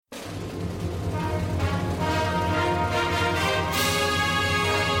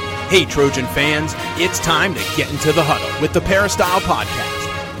Hey, Trojan fans, it's time to get into the huddle with the Peristyle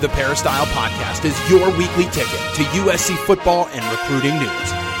Podcast. The Peristyle Podcast is your weekly ticket to USC football and recruiting news.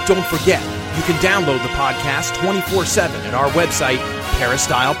 Don't forget, you can download the podcast 24/7 at our website,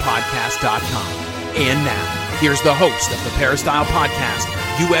 peristylepodcast.com. And now, here's the host of the Peristyle Podcast,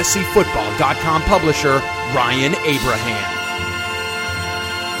 USCFootball.com publisher, Ryan Abraham.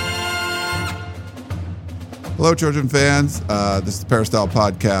 Hello, Trojan fans. This is the Peristyle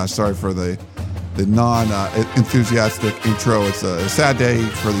Podcast. Sorry for the non-enthusiastic intro. It's a sad day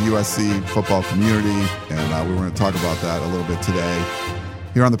for the USC football community, and we were going to talk about that a little bit today.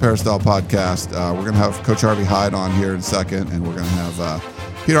 Here on the Peristyle Podcast, we're going to have Coach Harvey Hyde on here in a second, and we're going to have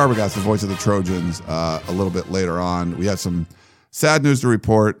Pete Arbogast, the voice of the Trojans, a little bit later on. We have some sad news to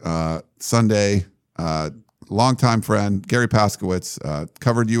report. Sunday, longtime friend, Garry Paskwietz,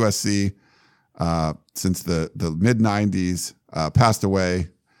 covered USC since the mid-90s, passed away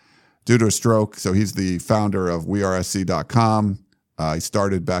due to a stroke. So he's the founder of wearesc.com. He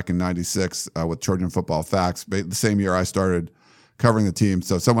started back in 96 with Trojan Football Facts, the same year I started covering the team.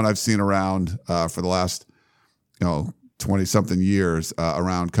 So someone I've seen around for the last 20-something years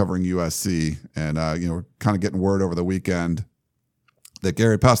around covering USC. And, we're kind of getting word over the weekend that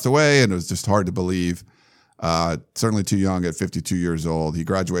Garry passed away, and it was just hard to believe. Certainly too young at 52 years old. He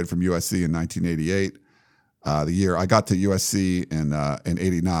graduated from USC in 1988, the year I got to USC in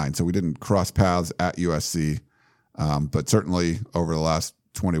 89. So we didn't cross paths at USC, but certainly over the last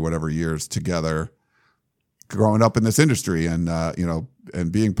 20 whatever years together, growing up in this industry and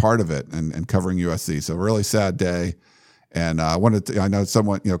and being part of it and covering USC. So really sad day. And I know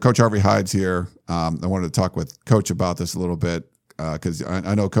someone, Coach Harvey Hyde's here. I wanted to talk with Coach about this a little bit. Because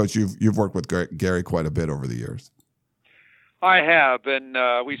I know, Coach, you've worked with Garry quite a bit over the years. I have, and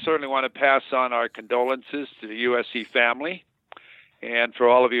we certainly want to pass on our condolences to the USC family, and for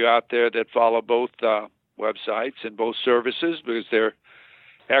all of you out there that follow both websites and both services, because they're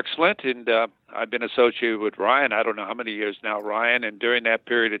excellent. And I've been associated with Ryan, I don't know how many years now, Ryan, and during that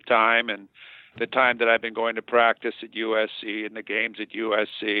period of time and the time that I've been going to practice at USC and the games at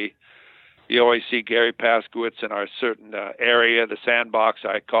USC, you always see Garry Paskwietz in our certain area, the sandbox,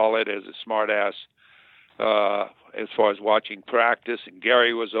 I call it, as a smart-ass as far as watching practice. And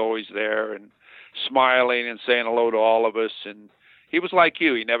Garry was always there and smiling and saying hello to all of us. And he was like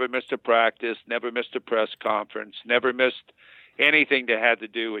you. He never missed a practice, never missed a press conference, never missed anything that had to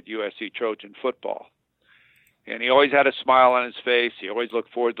do with USC Trojan football. And he always had a smile on his face. He always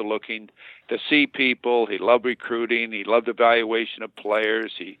looked forward to see people. He loved recruiting. He loved evaluation of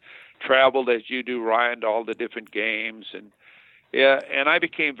players. He traveled, as you do, Ryan, to all the different games. And I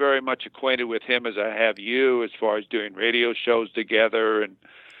became very much acquainted with him as I have you, as far as doing radio shows together and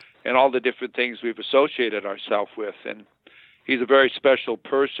all the different things we've associated ourselves with. And he's a very special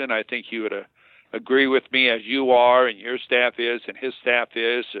person. I think you would agree with me, as you are and your staff is and his staff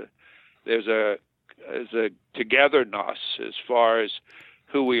is. There's a togetherness as far as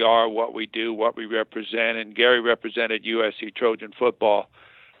who we are, what we do, what we represent. And Garry represented USC Trojan football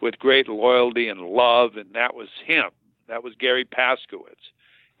with great loyalty and love, and that was him. That was Garry Paskwietz.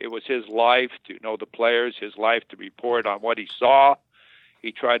 It was his life to know the players, his life to report on what he saw.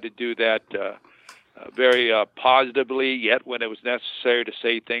 He tried to do that very positively, yet when it was necessary to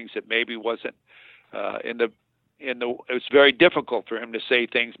say things that maybe wasn't it was very difficult for him to say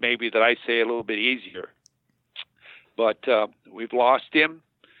things maybe that I say a little bit easier. But we've lost him.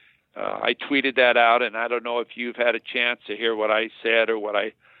 I tweeted that out, and I don't know if you've had a chance to hear what I said or what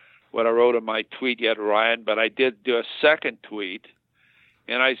I wrote in my tweet yet, Ryan, but I did do a second tweet,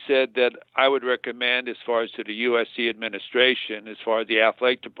 and I said that I would recommend, as far as to the USC administration, as far as the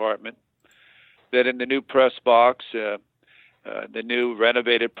athletic department, that in the new press box, the new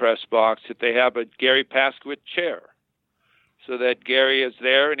renovated press box, that they have a Garry Paskwietz chair, so that Garry is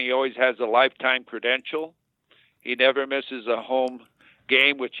there, and he always has a lifetime credential. He never misses a home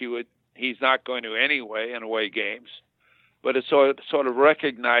game, which he's not going to anyway in away games. But it's sort of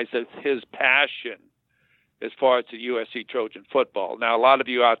recognized as his passion as far as the USC Trojan football. Now, a lot of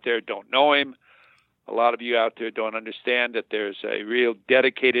you out there don't know him. A lot of you out there don't understand that there's a real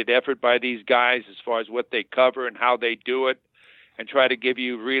dedicated effort by these guys as far as what they cover and how they do it, and try to give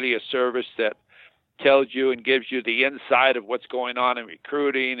you really a service that tells you and gives you the inside of what's going on in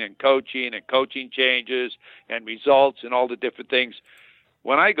recruiting and coaching changes and results and all the different things.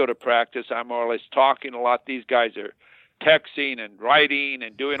 When I go to practice, I'm more or less talking a lot. These guys are texting and writing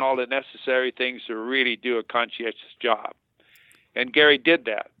and doing all the necessary things to really do a conscientious job. And Garry did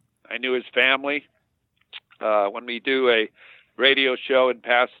that. I knew his family. When we do a radio show in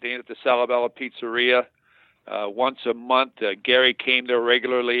Pasadena at the Salabella Pizzeria, once a month. Garry came there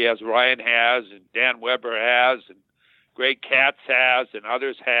regularly, as Ryan has, and Dan Weber has, and Greg Katz has, and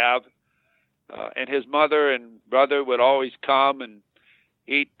others have. And his mother and brother would always come and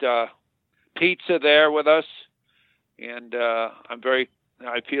eat pizza there with us. And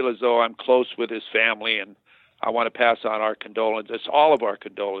I feel as though I'm close with his family, and I want to pass on our condolences, all of our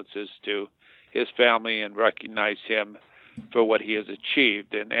condolences, to his family and recognize him for what he has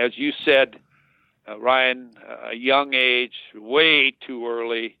achieved. And as you said, Ryan, a young age, way too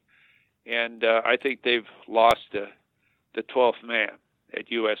early, and I think they've lost the 12th man at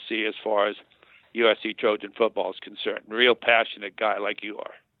USC as far as USC Trojan football is concerned. Real passionate guy like you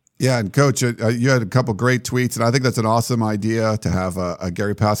are. Yeah, and Coach, you had a couple great tweets, and I think that's an awesome idea to have a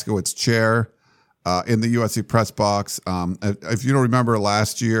Garry Paskwietz chair in the USC press box. If you don't remember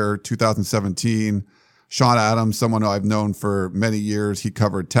last year, 2017, Sean Adams, someone I've known for many years, he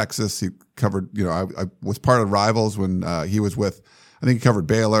covered Texas. He covered, I was part of Rivals when he was with, I think he covered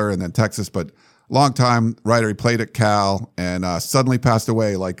Baylor and then Texas, but long-time writer. He played at Cal and suddenly passed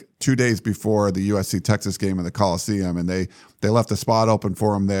away like 2 days before the USC-Texas game in the Coliseum, and they left a spot open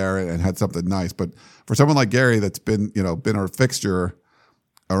for him there and had something nice. But for someone like Garry that's been a fixture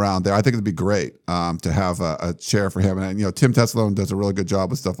around there, I think it'd be great to have a chair for him. And Tim Tessalone does a really good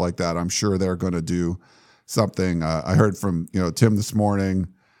job with stuff like that. I'm sure they're going to do something. I heard from Tim this morning.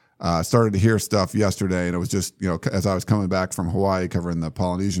 Started to hear stuff yesterday, and it was just as I was coming back from Hawaii covering the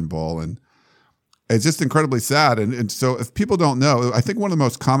Polynesian Bowl, and it's just incredibly sad. And so if people don't know, I think one of the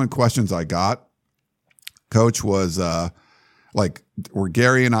most common questions I got, Coach, was were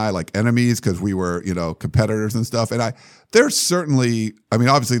Garry and I like enemies because we were competitors and stuff? And there's certainly,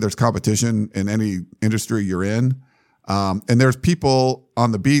 obviously there's competition in any industry you're in. And there's people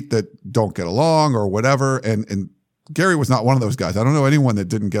on the beat that don't get along or whatever. And Garry was not one of those guys. I don't know anyone that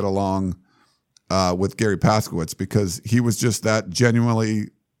didn't get along with Garry Paskwietz because he was just that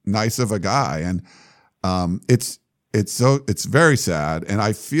genuinely nice of a guy. And it's very sad. And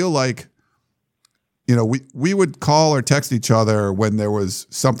I feel like, we would call or text each other when there was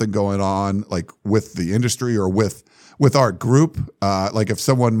something going on, like with the industry or with our group. Like if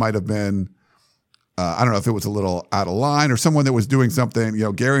someone might have been, I don't know if it was a little out of line or someone that was doing something,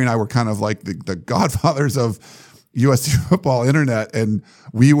 Garry and I were kind of like the godfathers of USC football internet. And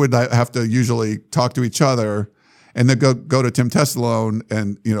we would have to usually talk to each other and then go to Tim Tessalone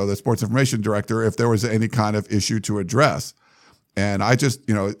and, the sports information director, if there was any kind of issue to address. And I just,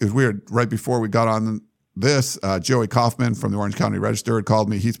 it was weird. Right before we got on this, Joey Kaufman from the Orange County Register had called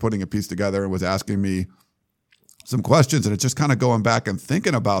me. He's putting a piece together and was asking me some questions. And it's just kind of going back and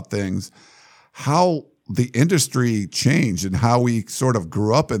thinking about things, how the industry changed and how we sort of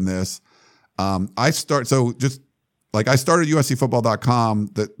grew up in this. I started USCfootball.com,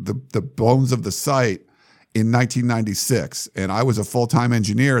 the bones of the site, in 1996. And I was a full-time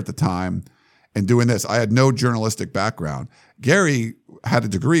engineer at the time and doing this. I had no journalistic background. Garry had a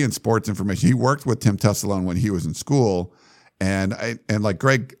degree in sports information. He worked with Tim Tessalone when he was in school. And like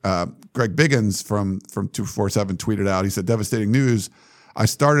Greg Biggins from 247 tweeted out, he said, "Devastating news. I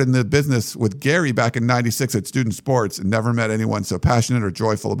started in the business with Garry back in 96 at Student Sports and never met anyone so passionate or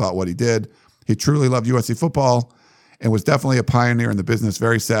joyful about what he did. He truly loved USC football and was definitely a pioneer in the business.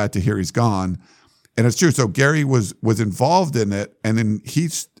 Very sad to hear he's gone." And it's true. So Garry was involved in it, and then he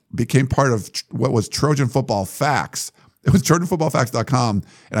became part of what was Trojan Football Facts. It was TrojanFootballFacts.com,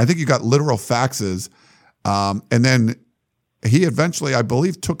 and I think you got literal faxes. And then he eventually, I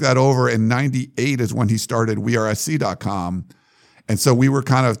believe, took that over in 98 is when he started WeAreSC.com. And so we were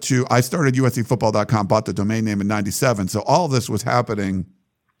kind of I started USCFootball.com, bought the domain name in 97. So all of this was happening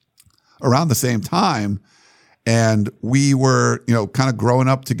around the same time. And we were, kind of growing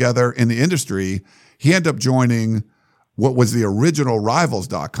up together in the industry. He ended up joining what was the original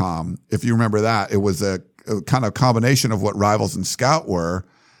Rivals.com. If you remember that, it was a kind of combination of what Rivals and Scout were.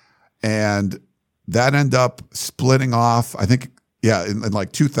 And that ended up splitting off, I think, in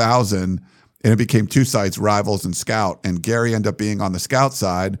like 2000. And it became two sites, Rivals and Scout. And Garry ended up being on the Scout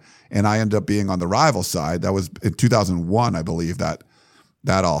side, and I ended up being on the Rivals side. That was in 2001, I believe, that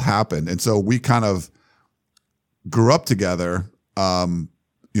all happened. And so we kind of grew up together,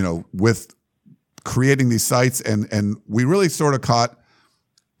 with creating these sites, and we really sort of caught,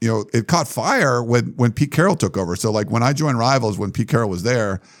 it caught fire when Pete Carroll took over. So like when I joined Rivals, when Pete Carroll was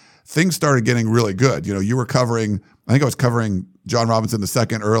there, things started getting really good. You were covering, I think I was covering John Robinson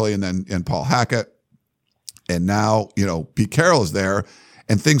II early, and Paul Hackett, and now Pete Carroll is there,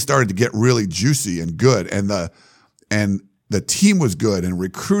 and things started to get really juicy and good, and the team was good, and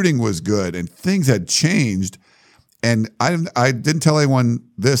recruiting was good, and things had changed. And I didn't tell anyone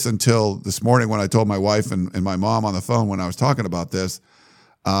this until this morning when I told my wife and my mom on the phone when I was talking about this.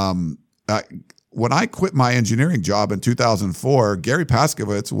 When I quit my engineering job in 2004, Garry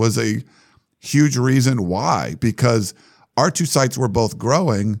Paskwietz was a huge reason why, because our two sites were both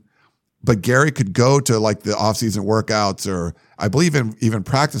growing, but Garry could go to like the off-season workouts or I believe even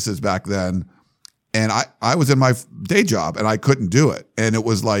practices back then. And I was in my day job and I couldn't do it. And it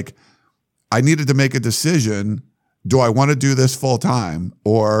was like, I needed to make a decision. Do I want to do this full time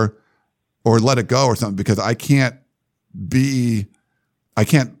or let it go or something? Because I can't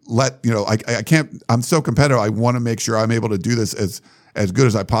I'm so competitive. I want to make sure I'm able to do this as good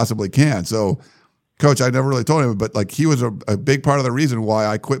as I possibly can. So Coach, I never really told him, but like he was a big part of the reason why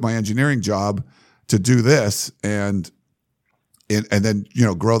I quit my engineering job to do this and then,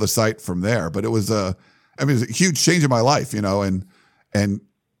 grow the site from there. But it was it was a huge change in my life, and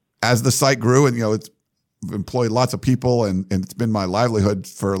as the site grew and, it's employed lots of people and it's been my livelihood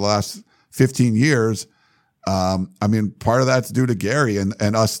for the last 15 years. Part of that's due to Garry and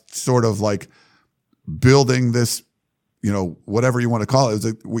us sort of like building this, whatever you want to call it,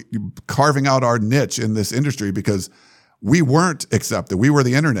 carving out our niche in this industry because we weren't accepted. We were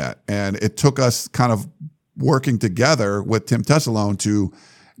the internet, and it took us kind of working together with Tim Tessalone to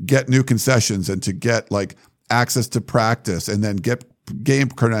get new concessions and to get like access to practice and then get game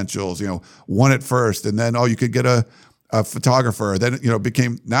credentials, won it first. And then, you could get a photographer. Then,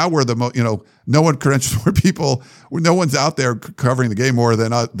 became, now we're no one credentials where people, no one's out there covering the game more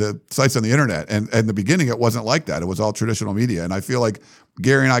than the sites on the internet. And in the beginning, it wasn't like that. It was all traditional media. And I feel like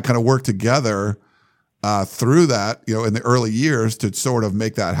Garry and I kind of worked together through that, in the early years to sort of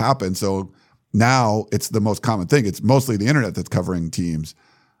make that happen. So now it's the most common thing. It's mostly the internet that's covering teams.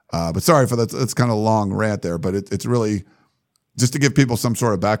 But sorry for that. That's kind of a long rant there, but it's really just to give people some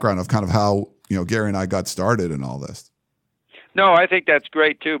sort of background of kind of how, Garry and I got started in all this. No, I think that's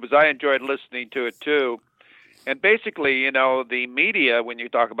great too, because I enjoyed listening to it too. And basically, the media, when you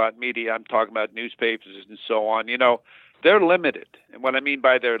talk about media, I'm talking about newspapers and so on, they're limited. And what I mean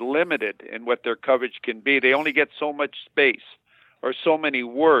by they're limited in what their coverage can be, they only get so much space or so many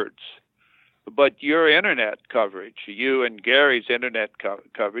words. But your internet coverage, you and Garry's internet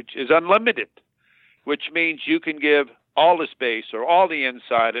coverage is unlimited, which means you can give all the space or all the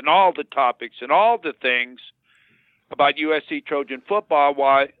insight and all the topics and all the things about USC Trojan football,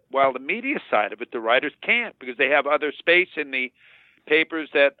 while the media side of it, the writers can't because they have other space in the papers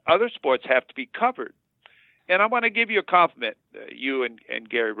that other sports have to be covered. And I want to give you a compliment, you and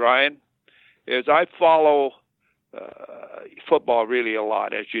Garry Ryan, is I follow football really a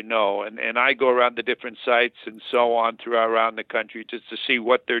lot, as you know, and I go around the different sites and so on around the country just to see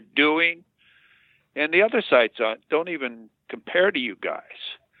what they're doing. And the other sites don't even compare to you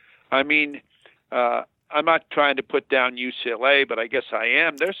guys. I mean, I'm not trying to put down UCLA, but I guess I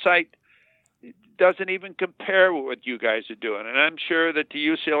am. Their site doesn't even compare with what you guys are doing. And I'm sure that the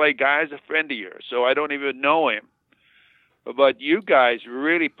UCLA guy is a friend of yours, so I don't even know him. But you guys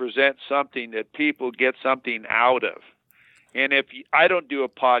really present something that people get something out of. And if I don't do a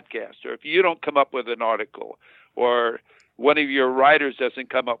podcast, or if you don't come up with an article, or one of your writers doesn't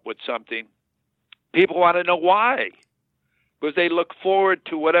come up with something, people want to know why. Because they look forward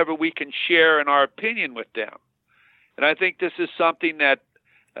to whatever we can share in our opinion with them. And I think this is something that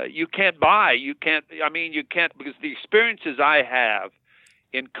you can't buy. You can't, because the experiences I have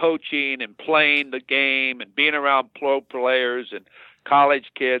in coaching and playing the game and being around pro players and college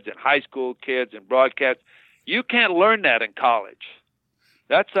kids and high school kids and broadcast, you can't learn that in college.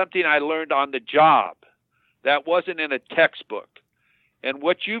 That's something I learned on the job. That wasn't in a textbook. And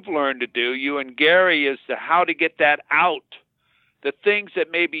what you've learned to do, you and Garry, is how to get that out. The things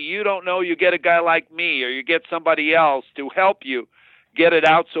that maybe you don't know, you get a guy like me or you get somebody else to help you get it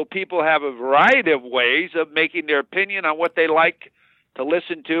out so people have a variety of ways of making their opinion on what they like to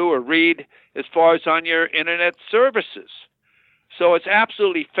listen to or read as far as on your internet services. So it's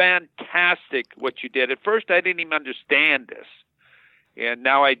absolutely fantastic what you did. At first, I didn't even understand this. And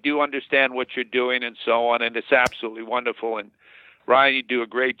now I do understand what you're doing and so on, and it's absolutely wonderful. And Ryan, you do a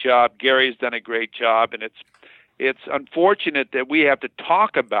great job. Gary's done a great job, and it's unfortunate that we have to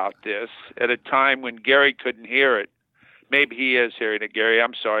talk about this at a time when Garry couldn't hear it. Maybe he is hearing it, Garry.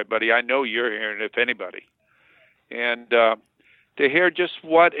 I'm sorry, buddy. I know you're hearing it, if anybody. And to hear just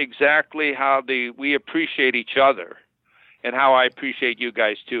how we appreciate each other and how I appreciate you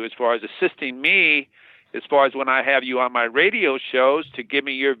guys, too, as far as assisting me, as far as when I have you on my radio shows to give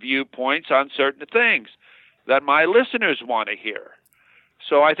me your viewpoints on certain things that my listeners want to hear.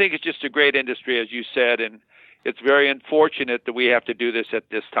 So I think it's just a great industry, as you said, and it's very unfortunate that we have to do this at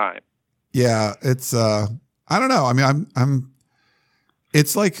this time. Yeah, it's I don't know. I mean,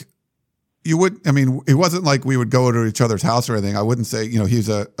 it's like it wasn't like we would go to each other's house or anything. I wouldn't say, he's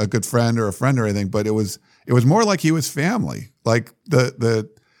a good friend or a friend or anything, but it was more like he was family. Like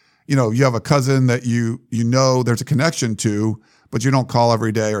you have a cousin that there's a connection to, but you don't call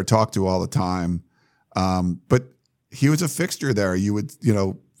every day or talk to all the time. But he was a fixture there. You would,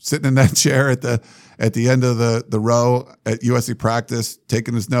 sitting in that chair at the end of the row at USC practice,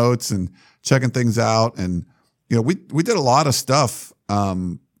 taking his notes and checking things out. And, we did a lot of stuff,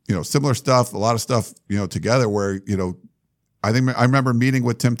 similar stuff, a lot of stuff, together where, I remember meeting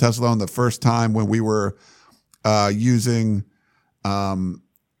with Tim Tessalone the first time when we were using video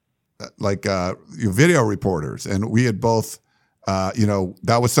reporters, and we had both,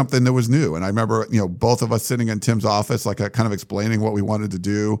 that was something that was new. And I remember, both of us sitting in Tim's office, like kind of explaining what we wanted to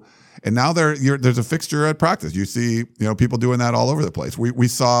do. And now there's a fixture at practice. You see, people doing that all over the place. We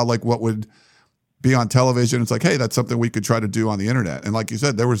saw like what would be on television. It's like, hey, that's something we could try to do on the internet. And like you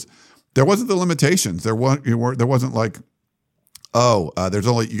said, there wasn't the limitations. There wasn't like, there's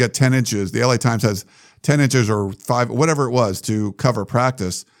only, you get 10 inches. The LA Times has 10 inches or 5, whatever it was, to cover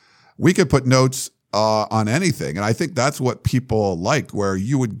practice. We could put notes on anything. And I think that's what people liked, where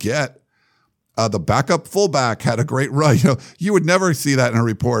you would get the backup fullback had a great run. You would never see that in a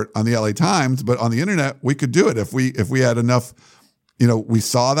report on the LA Times, but on the internet, we could do it if we had enough, we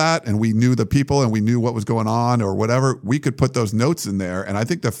saw that and we knew the people and we knew what was going on or whatever. We could put those notes in there. And I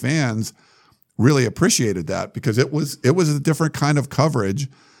think the fans really appreciated that, because it was a different kind of coverage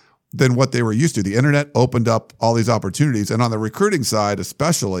than what they were used to. The internet opened up all these opportunities. And on the recruiting side,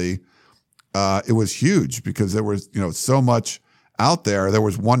 especially, it was huge, because there was, so much out there. There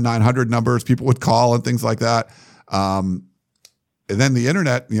was 1-900 numbers people would call and things like that. And then the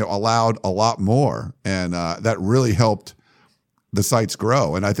internet, allowed a lot more. And that really helped the sites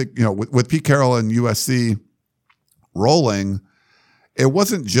grow. And I think, with Pete Carroll and USC rolling, it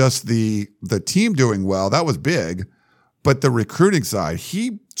wasn't just the team doing well. That was big. But the recruiting side,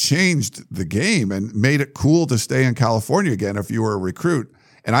 he changed the game and made it cool to stay in California again if you were a recruit.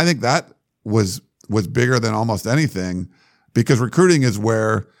 And I think that was bigger than almost anything, because recruiting is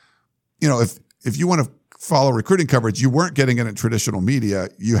where, if you want to follow recruiting coverage, you weren't getting it in traditional media.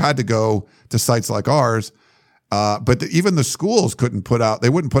 You had to go to sites like ours. But even the schools wouldn't put out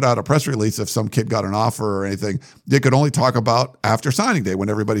a press release if some kid got an offer or anything. They could only talk about after signing day when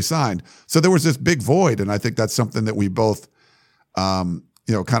everybody signed. So there was this big void. And I think that's something that we both, kind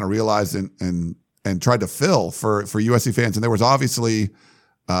of realized and tried to fill for USC fans. And there was obviously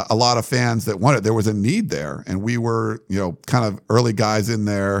a lot of fans that wanted. There was a need there, and we were, kind of early guys in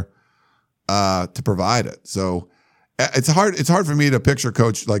there to provide it. So it's hard for me to picture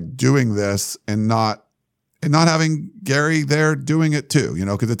Coach like doing this and not having Garry there doing it too,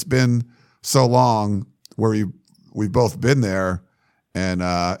 because it's been so long where we've both been there, and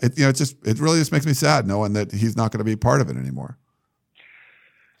it really just makes me sad knowing that he's not going to be part of it anymore.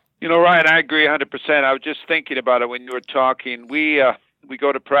 Ryan, I agree 100%. I was just thinking about it when you were talking. We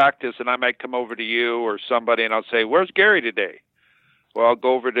go to practice, and I might come over to you or somebody, and I'll say, "Where's Garry today?" Well, I'll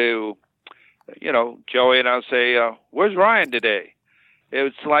go over to, Joey, and I'll say, "Where's Ryan today?"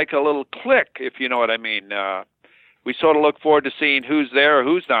 It's like a little click, if you know what I mean. We sort of look forward to seeing who's there or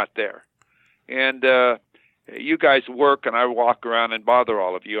who's not there. And you guys work, and I walk around and bother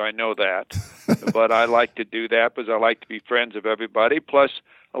all of you. I know that. But I like to do that because I like to be friends of everybody. Plus,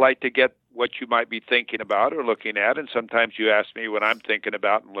 I like to get what you might be thinking about or looking at. And sometimes you ask me what I'm thinking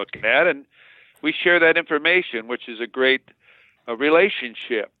about and looking at. And we share that information, which is a great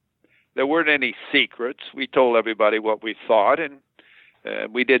relationship. There weren't any secrets. We told everybody what we thought, and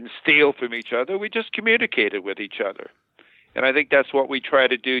we didn't steal from each other. We just communicated with each other. And I think that's what we try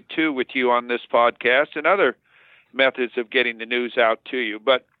to do, too, with you on this podcast and other methods of getting the news out to you.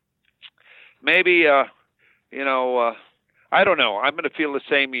 But maybe, I don't know. I'm going to feel the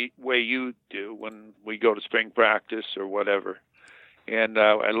same way you do when we go to spring practice or whatever. And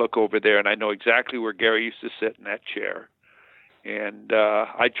I look over there, and I know exactly where Garry used to sit in that chair. And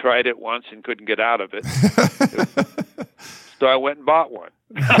I tried it once and couldn't get out of it. So I went and bought one.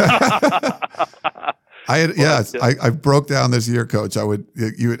 I broke down this year, Coach.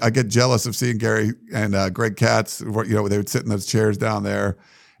 I get jealous of seeing Garry and Greg Katz. They would sit in those chairs down there,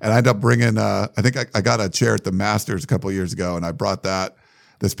 and I end up bringing. I think I got a chair at the Masters a couple of years ago, and I brought that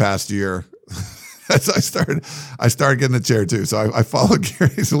this past year. So I started getting a chair too. So I followed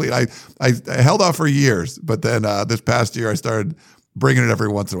Garry's lead. I held off for years, but then this past year I started bringing it every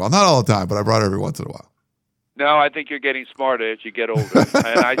once in a while. Not all the time, but I brought it every once in a while. No, I think you're getting smarter as you get older.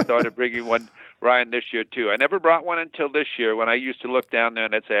 And I started bringing one Ryan this year too. I never brought one until this year when I used to look down there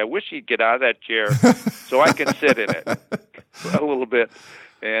and I'd say, I wish he'd get out of that chair so I can sit in it a little bit.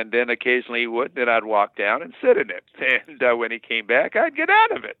 And then occasionally he would, then I'd walk down and sit in it. And when he came back, I'd get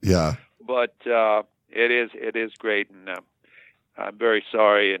out of it. Yeah. But it is great, and I'm very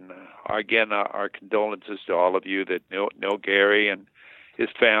sorry. And again, our condolences to all of you that know Garry and his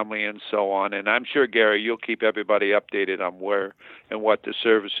family and so on. And I'm sure, Garry, you'll keep everybody updated on where and what the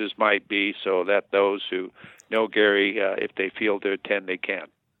services might be, so that those who know Garry, if they feel to attend, they can.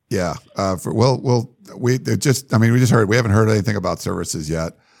 Yeah. We just heard, we haven't heard anything about services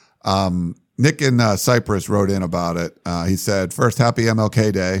yet. Nick in Cyprus wrote in about it. He said, first, happy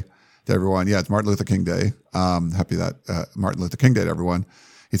MLK Day to everyone. Yeah, it's Martin Luther King Day. Happy that Martin Luther King Day to everyone.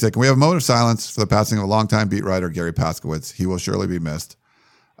 He said, can we have a moment of silence for the passing of a longtime beat writer, Garry Paskwietz? He will surely be missed.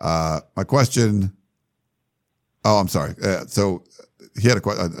 My question, I'm sorry. So he had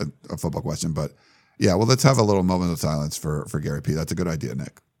a football question, but yeah, well, let's have a little moment of silence for Garry P. That's a good idea,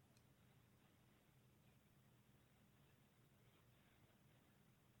 Nick.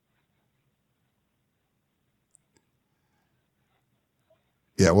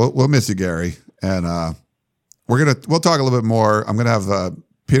 Yeah, we'll miss you, Garry, and we'll talk a little bit more. I'm gonna have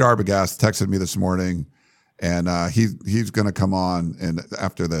Pete Arbogast texted me this morning, and he's gonna come on and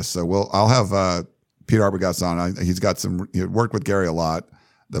after this. So I'll have Pete Arbogast on. He's got he worked with Garry a lot,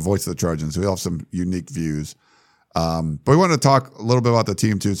 the voice of the Trojans. So he'll have some unique views. But we want to talk a little bit about the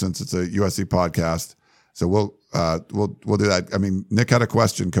team too, since it's a USC podcast. So we'll do that. I mean, Nick had a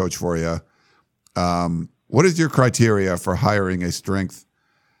question, Coach, for you. What is your criteria for hiring a strength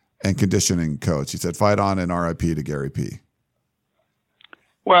and conditioning coach? He said, fight on and RIP to Garry P.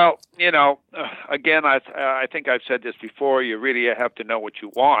 Well, again, I think I've said this before, you really have to know what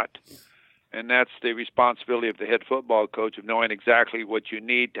you want. And that's the responsibility of the head football coach, of knowing exactly what you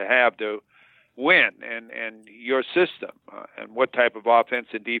need to have to win, and your system, and what type of offense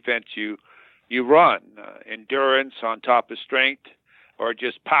and defense you run. Endurance on top of strength, or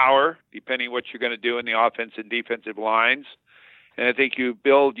just power, depending what you're going to do in the offense and defensive lines. And I think you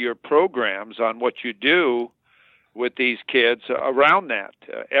build your programs on what you do with these kids around that.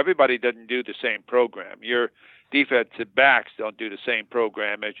 Everybody doesn't do the same program. Your defensive backs don't do the same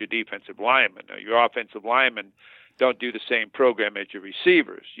program as your defensive linemen. Your offensive linemen don't do the same program as your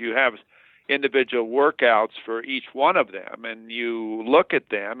receivers. You have individual workouts for each one of them, and you look at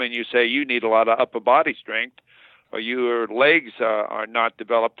them and you say you need a lot of upper body strength, or your legs are not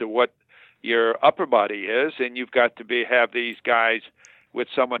developed to what your upper body is, and you've got to have these guys with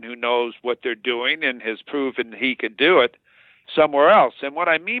someone who knows what they're doing and has proven he can do it somewhere else. And what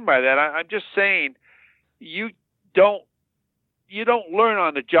I mean by that, I'm just saying you don't learn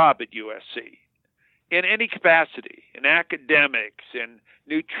on the job at USC in any capacity, in academics, in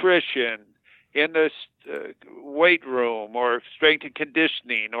nutrition, in the weight room, or strength and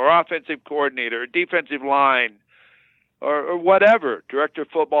conditioning, or offensive coordinator, or defensive line, or whatever, director of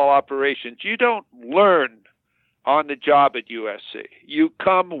football operations. You don't learn on the job at USC. You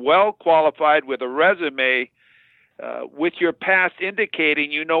come well qualified with a resume with your past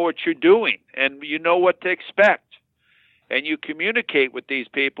indicating you know what you're doing and you know what to expect. And you communicate with these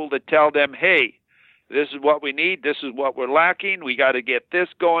people to tell them, hey, this is what we need, this is what we're lacking, we got to get this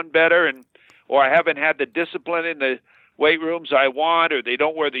going better, or I haven't had the discipline in the weight rooms I want, or they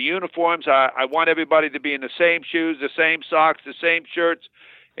don't wear the uniforms. I want everybody to be in the same shoes, the same socks, the same shirts,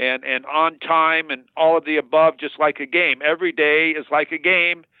 and on time, and all of the above, just like a game. Every day is like a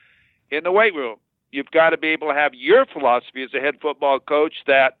game in the weight room. You've got to be able to have your philosophy as a head football coach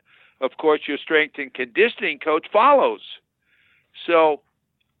that, of course, your strength and conditioning coach follows. So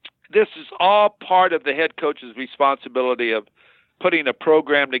this is all part of the head coach's responsibility of putting a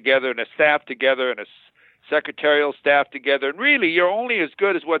program together and a staff together and a secretarial staff together. And really, you're only as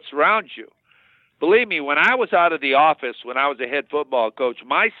good as what surrounds you. Believe me, when I was out of the office, when I was a head football coach,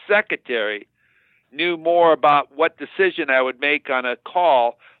 my secretary knew more about what decision I would make on a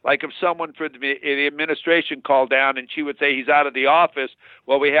call. Like if someone for the administration called down and she would say he's out of the office,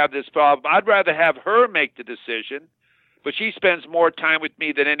 well, we have this problem. I'd rather have her make the decision, but she spends more time with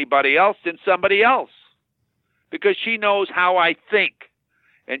me than anybody else than somebody else, because she knows how I think,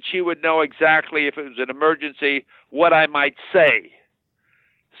 and she would know exactly if it was an emergency what I might say.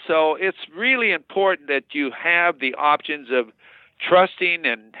 So it's really important that you have the options of trusting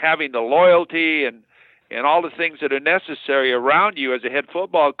and having the loyalty and all the things that are necessary around you as a head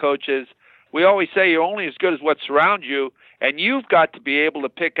football coach. Is we always say you're only as good as what surrounds you, and you've got to be able to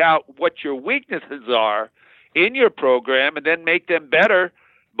pick out what your weaknesses are in your program and then make them better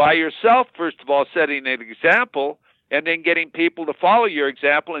by yourself, first of all, setting an example, and then getting people to follow your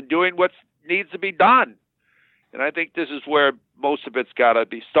example and doing what's needs to be done. And I think this is where most of it's got to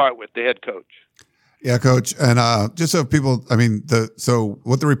start with the head coach. Yeah, Coach. And just so people, so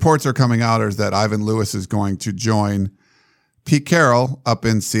what the reports are coming out is that Ivan Lewis is going to join Pete Carroll up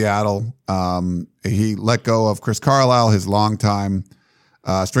in Seattle. He let go of Chris Carlisle, his longtime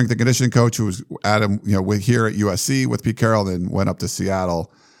strength and conditioning coach, who was at him, here at USC with Pete Carroll, then went up to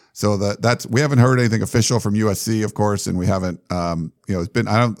Seattle. So we haven't heard anything official from USC, of course, and we haven't, it's been,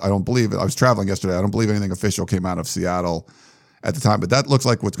 I don't believe it. I was traveling yesterday. I don't believe anything official came out of Seattle at the time, but that looks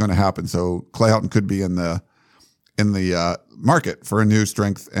like what's going to happen. So Clay Helton could be in the market for a new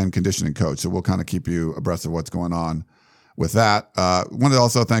strength and conditioning coach. So we'll kind of keep you abreast of what's going on with that. Wanted to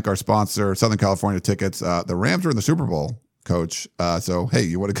also thank our sponsor, Southern California Tickets. The Rams are in the Super Bowl, Coach. So, hey,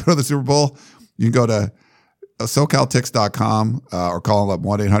 you want to go to the Super Bowl? You can go to SoCalTix.com or call them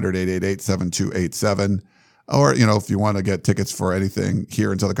up 1-800-888-7287. Or, if you want to get tickets for anything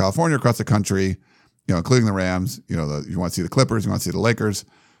here in Southern California, across the country, including the Rams, you want to see the Clippers, you want to see the Lakers,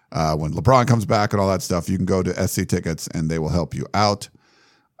 when LeBron comes back and all that stuff, you can go to SC Tickets and they will help you out.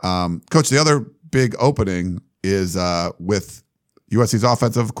 Coach, the other big opening is with USC's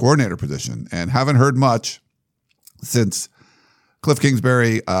offensive coordinator position, and haven't heard much since Cliff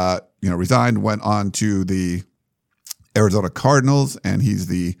Kingsbury, resigned, went on to the Arizona Cardinals, and he's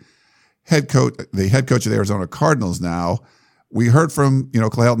the head coach of the Arizona Cardinals now. We heard from,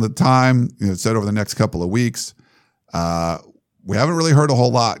 Clay Helton at the time, said over the next couple of weeks. We haven't really heard a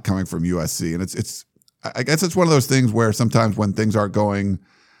whole lot coming from USC. And I guess it's one of those things where sometimes when things aren't going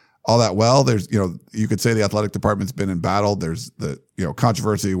all that well, there's, you could say the athletic department's been embattled. There's the,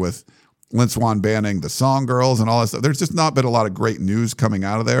 controversy with Lynn Swann banning the Song Girls and all that stuff. There's just not been a lot of great news coming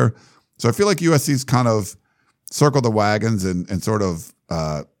out of there. So I feel like USC's kind of circled the wagons and sort of,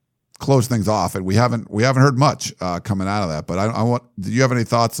 close things off, and we haven't heard much coming out of that. But do you have any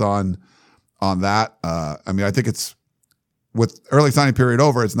thoughts on that? I think it's, with early signing period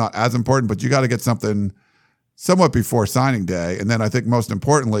over, it's not as important, but you got to get something somewhat before signing day. And then I think most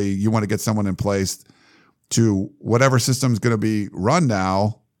importantly, you want to get someone in place to whatever system's going to be run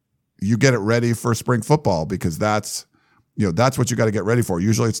now, you get it ready for spring football, because that's what you got to get ready for.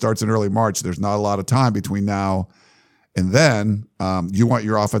 Usually it starts in early March. There's not a lot of time between now and then. You want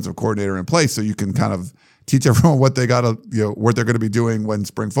your offensive coordinator in place so you can kind of teach everyone what they got to, what they're going to be doing when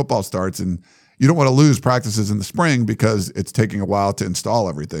spring football starts. And you don't want to lose practices in the spring because it's taking a while to install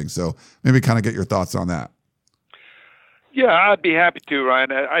everything. So maybe kind of get your thoughts on that. Yeah, I'd be happy to,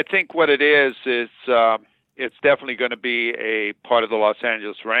 Ryan. I think what it is it's definitely going to be a part of the Los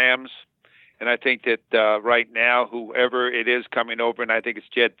Angeles Rams. And I think that right now, whoever it is coming over, and I think it's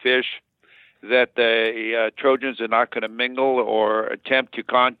Jed Fish, that the Trojans are not going to mingle or attempt to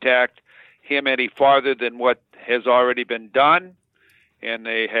contact him any farther than what has already been done. And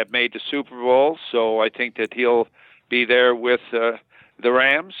they have made the Super Bowl, so I think that he'll be there with the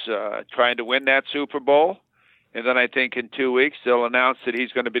Rams trying to win that Super Bowl. And then I think in 2 weeks they'll announce that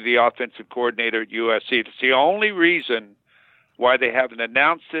he's going to be the offensive coordinator at USC. It's the only reason why they haven't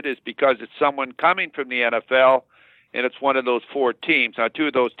announced it is because it's someone coming from the NFL, and it's one of those 4 teams. Now, 2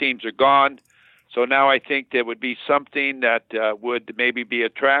 of those teams are gone. So now I think there would be something that would maybe be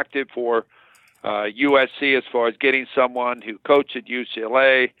attractive for USC as far as getting someone who coached at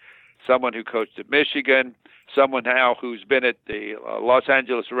UCLA, someone who coached at Michigan, someone now who's been at the Los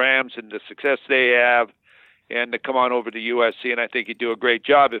Angeles Rams and the success they have, and to come on over to USC. And I think he'd do a great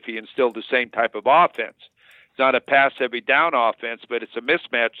job if he instilled the same type of offense. It's not a pass every down offense, but it's a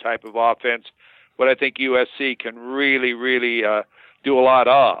mismatch type of offense, what I think USC can really, really do a lot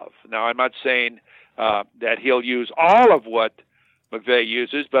of. Now, I'm not saying that he'll use all of what McVay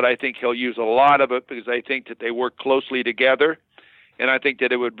uses, but I think he'll use a lot of it because I think that they work closely together, and I think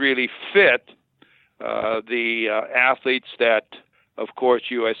that it would really fit the athletes that, of course,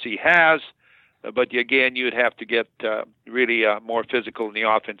 USC has. But again, you'd have to get really more physical in the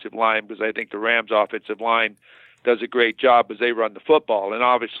offensive line, because I think the Rams' offensive line does a great job as they run the football. And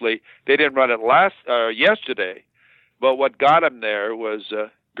obviously, they didn't run it yesterday. But what got them there was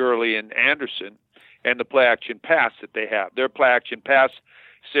Gurley and Anderson and the play-action pass that they have. Their play-action pass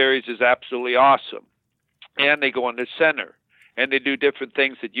series is absolutely awesome. And they go into center. And they do different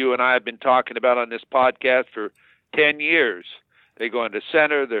things that you and I have been talking about on this podcast for 10 years. They go into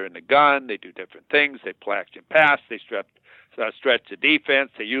center, they're in the gun, they do different things. They play-action pass, they stretch the defense,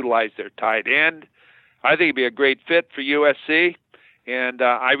 they utilize their tight end. I think it'd be a great fit for USC, and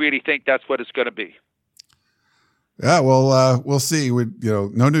I really think that's what it's going to be. Yeah, well, we'll see.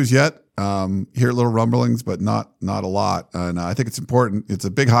 No news yet. Hear little rumblings, but not a lot. And I think it's important. It's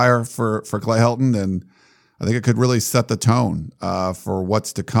a big hire for Clay Helton, and I think it could really set the tone for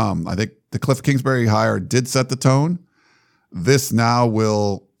what's to come. I think the Cliff Kingsbury hire did set the tone. This now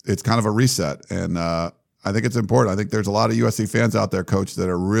it's kind of a reset. And I think it's important. I think there's a lot of USC fans out there, Coach, that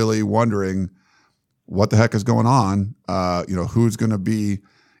are really wondering what the heck is going on. Who's going to be,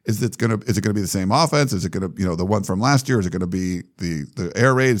 is it going to be the same offense? Is it going to, the one from last year? Is it going to be the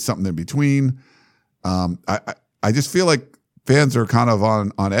air raid? Is something in between? I just feel like fans are kind of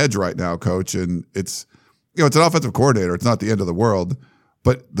on edge right now, Coach. And it's an offensive coordinator. It's not the end of the world,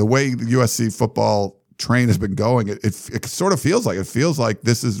 but the way the USC football train has been going, it sort of feels like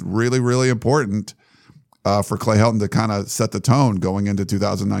this is really, really important for Clay Helton to kind of set the tone going into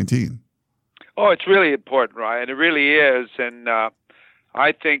 2019. Oh, it's really important, Ryan. It really is. And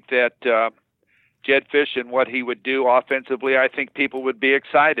I think that Jed Fish and what he would do offensively, I think people would be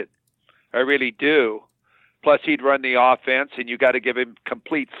excited. I really do. Plus, he'd run the offense, and you got to give him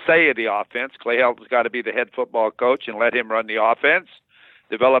complete say of the offense. Clay Helton's got to be the head football coach and let him run the offense,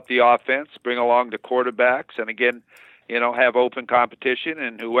 develop the offense, bring along the quarterbacks, and again, have open competition,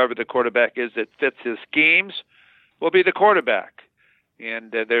 and whoever the quarterback is that fits his schemes will be the quarterback.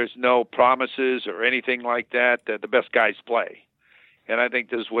 And there's no promises or anything like that. The best guys play. And I think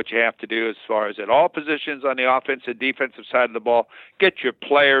this is what you have to do as far as at all positions on the offensive and defensive side of the ball. Get your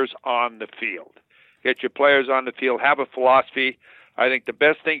players on the field. Get your players on the field. Have a philosophy. I think the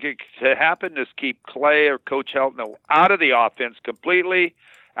best thing to happen is keep Clay or Coach Helton out of the offense completely,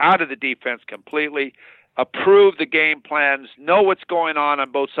 out of the defense completely. Approve the game plans, know what's going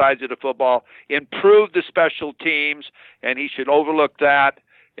on both sides of the football, improve the special teams, and he should overlook that,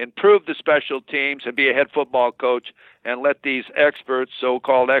 improve the special teams and be a head football coach and let these experts,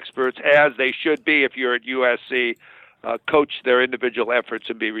 so-called experts, as they should be if you're at USC, coach their individual efforts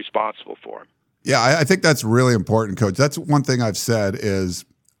and be responsible for them. Yeah, I think that's really important, Coach. That's one thing I've said is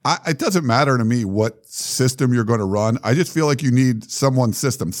it doesn't matter to me what system you're going to run. I just feel like you need someone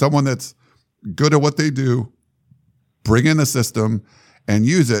that's good at what they do, bring in a system and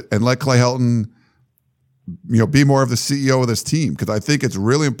use it and let Clay Helton, be more of the CEO of this team. Because I think it's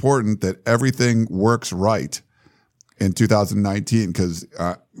really important that everything works right in 2019. Because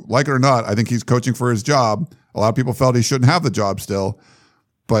like it or not, I think he's coaching for his job. A lot of people felt he shouldn't have the job still.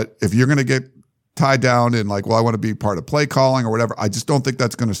 But if you're going to get tied down in I want to be part of play calling or whatever, I just don't think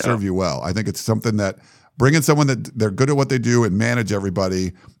that's going to serve you well. I think it's something that bring in someone that they're good at what they do and manage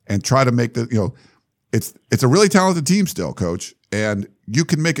everybody and try to make it's a really talented team still, Coach, and you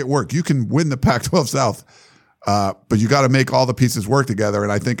can make it work. You can win the Pac-12 South, but you got to make all the pieces work together.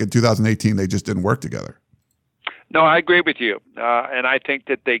 And I think in 2018, they just didn't work together. No, I agree with you. And I think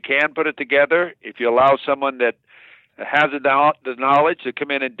that they can put it together if you allow someone that has the knowledge to come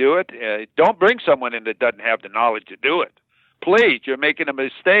in and do it. Don't bring someone in that doesn't have the knowledge to do it. Please, you're making a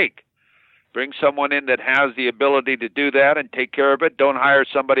mistake. Bring someone in that has the ability to do that and take care of it. Don't hire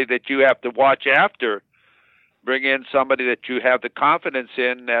somebody that you have to watch after. Bring in somebody that you have the confidence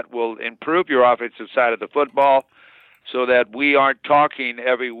in that will improve your offensive side of the football so that we aren't talking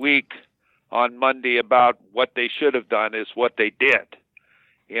every week on Monday about what they should have done is what they did.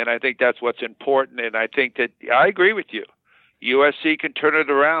 And I think that's what's important. And I think that I agree with you. USC can turn it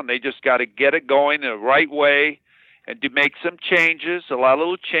around. They just got to get it going in the right way and to make some changes, a lot of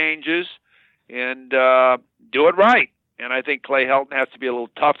little changes, and do it right. And I think Clay Helton has to be a little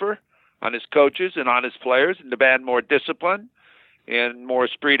tougher on his coaches and on his players and demand more discipline and more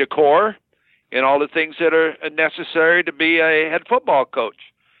esprit de corps and all the things that are necessary to be a head football coach.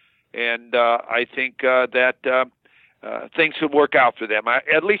 And I think that things could work out for them.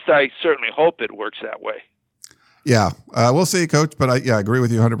 At least I certainly hope it works that way. Yeah, we'll see, Coach. But I agree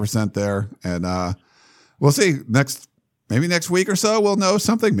with you 100% there. And we'll see maybe next week or so. We'll know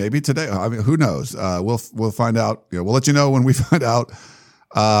something. Maybe today. I mean, who knows? We'll find out. We'll let you know when we find out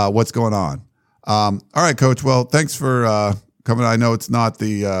what's going on. All right, Coach. Well, thanks for coming. I know it's not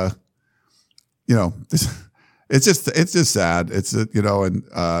the it's just sad. It's and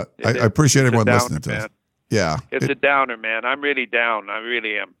I appreciate everyone listening to us. Yeah, it's a downer, man. I'm really down. I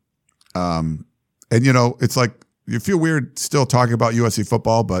really am. And it's like you feel weird still talking about USC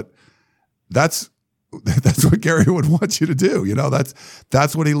football, but that's what Garry would want you to do.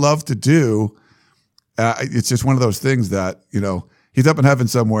 That's what he loved to do. It's just one of those things that he's up in heaven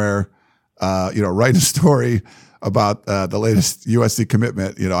somewhere, writing a story about the latest USC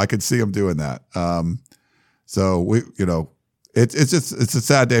commitment. I could see him doing that. So we, it's a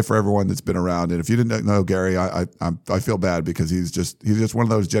sad day for everyone that's been around. And if you didn't know Garry, I feel bad because he's just one of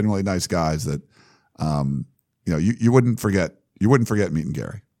those genuinely nice guys that, you wouldn't forget meeting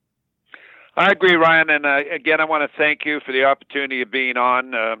Garry. I agree, Ryan. And again, I want to thank you for the opportunity of being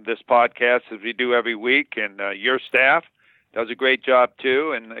on this podcast as we do every week. And your staff does a great job,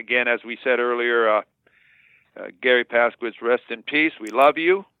 too. And again, as we said earlier, Garry Paskwietz, rest in peace. We love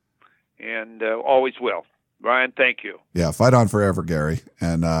you and always will. Ryan, thank you. Yeah, fight on forever, Garry.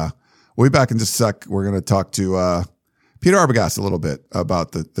 And we'll be back in just a sec. We're going to talk to Pete Arbogast a little bit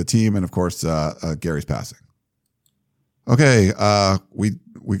about the team and, of course, Garry's passing. Okay,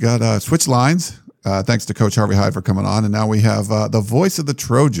 we got switch lines. Thanks to Coach Harvey Hyde for coming on. And now we have the voice of the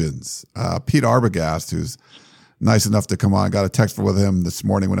Trojans, Pete Arbogast, who's nice enough to come on. I got a text with him this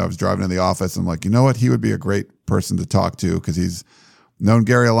morning when I was driving in the office. I'm like, you know what? He would be a great person to talk to because he's known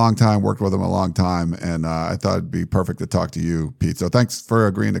Garry a long time, worked with him a long time, and I thought it'd be perfect to talk to you, Pete. So thanks for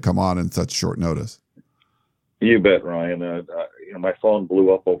agreeing to come on in such short notice. You bet, Ryan. My phone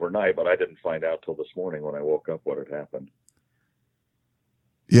blew up overnight, but I didn't find out till this morning when I woke up what had happened.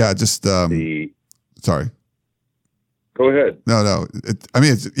 Yeah, just sorry. Go ahead. No.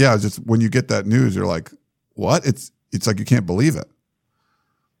 It's just when you get that news, you're like, what? It's like you can't believe it.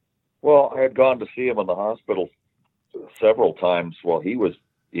 Well, I had gone to see him in the hospital several times while he was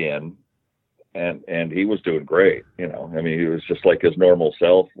in, and he was doing great. He was just like his normal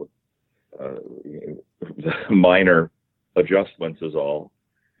self with minor adjustments is all.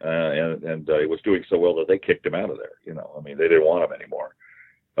 And he was doing so well that they kicked him out of there. They didn't want him anymore.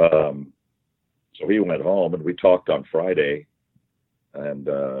 So he went home, and we talked on Friday, and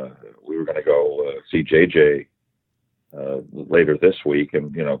we were going to go see JJ later this week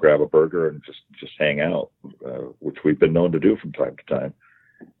and, grab a burger and just hang out, which we've been known to do from time to time.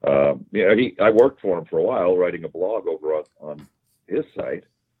 I worked for him for a while, writing a blog over on his site.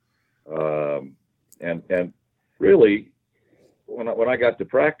 And really, when I got to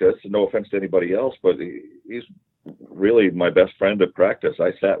practice, no offense to anybody else, but he's really my best friend at practice.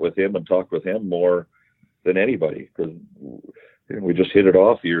 I sat with him and talked with him more than anybody because we just hit it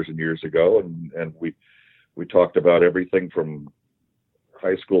off years and years ago, and we talked about everything from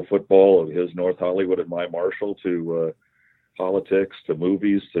high school football, his North Hollywood and my Marshall, to politics, to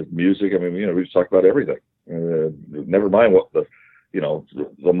movies, to music. We just talked about everything. Never mind what the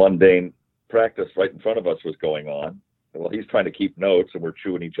mundane practice right in front of us was going on. Well, he's trying to keep notes, and we're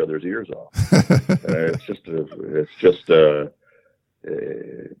chewing each other's ears off. It's just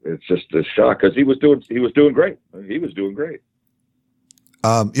a shock because he was doing great. He was doing great.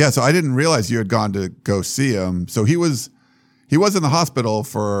 So I didn't realize you had gone to go see him. So he was in the hospital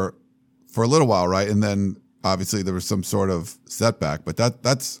for a little while, right? And then obviously there was some sort of setback. But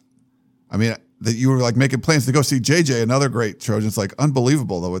that you were like making plans to go see JJ, another great Trojan. It's like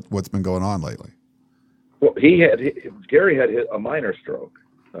unbelievable though what's been going on lately. Well, Garry had hit a minor stroke,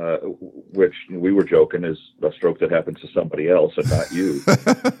 which we were joking is a stroke that happens to somebody else and not you.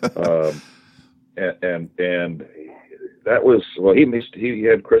 And that was, he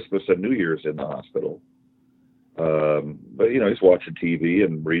had Christmas and New Year's in the hospital. But he's watching TV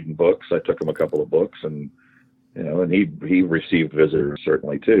and reading books. I took him a couple of books, and and he received visitors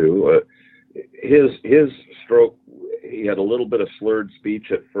certainly too. His stroke, he had a little bit of slurred speech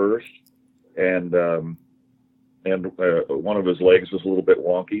at first, and one of his legs was a little bit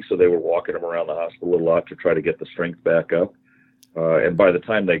wonky, so they were walking him around the hospital a lot to try to get the strength back up. And by the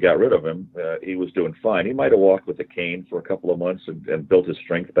time they got rid of him, he was doing fine. He might have walked with a cane for a couple of months and built his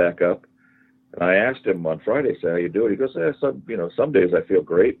strength back up. And I asked him on Friday, "How you doing?" He goes, some days I feel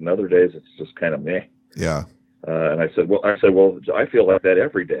great, and other days it's just kind of meh. Yeah. And I said, well, I feel like that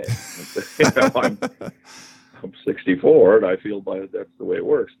every day. I'm 64, and I feel that's the way it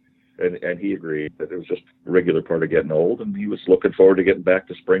works. And he agreed that it was just a regular part of getting old, and he was looking forward to getting back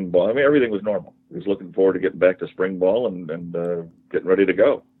to spring ball. Everything was normal. He was looking forward to getting back to spring ball and getting ready to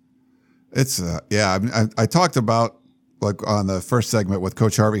go. It's I talked about like on the first segment with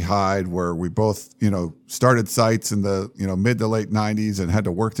Coach Harvey Hyde, where we both started sites in the mid to late '90s and had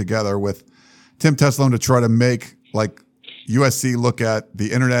to work together with Tim Teslone to try to make like USC look at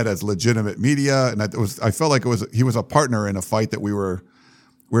the internet as legitimate media, and I felt like he was a partner in a fight that we were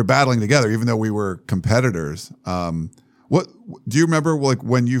battling together, even though we were competitors. What do you remember? Like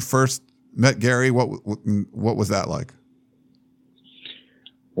when you first met Garry, what was that like?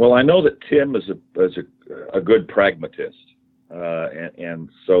 Well, I know that Tim is a good pragmatist, and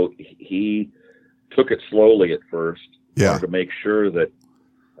so he took it slowly at first, to make sure that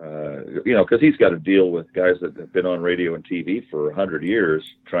because he's got to deal with guys that have been on radio and TV for 100 years,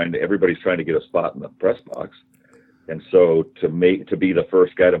 everybody's trying to get a spot in the press box. And so to be the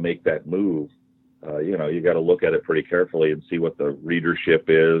first guy to make that move, you got to look at it pretty carefully and see what the readership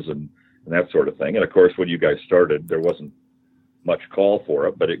is and that sort of thing. And of course, when you guys started, there wasn't much call for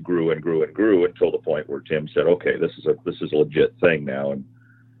it, but it grew and grew and grew until the point where Tim said, "Okay, this is a legit thing now,"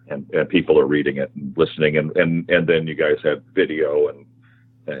 and people are reading it and listening, and then you guys had video, and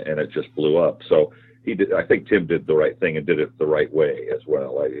it just blew up. So I think Tim did the right thing and did it the right way as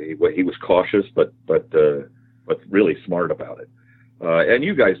well. He was cautious, but really smart about it. And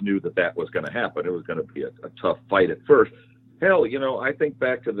you guys knew that was going to happen. It was going to be a tough fight at first. Hell, I think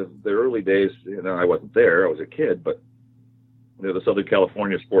back to the early days. I wasn't there; I was a kid. But the Southern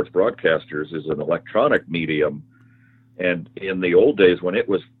California Sports Broadcasters is an electronic medium, and in the old days when it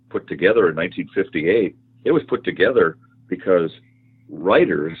was put together in 1958, it was put together because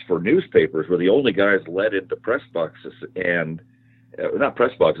writers for newspapers were the only guys let into press boxes and not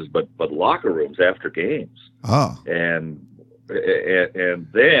press boxes, but locker rooms after games. Oh. And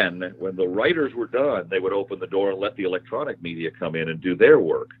then when the writers were done, they would open the door and let the electronic media come in and do their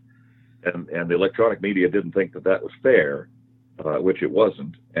work. And the electronic media didn't think that was fair, which it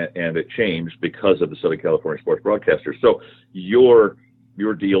wasn't. And it changed because of the Southern California Sports Broadcasters. So your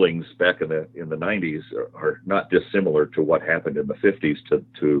dealings back in the 90s are not dissimilar to what happened in the 50s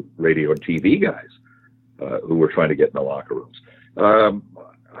to radio and TV guys who were trying to get in the locker rooms.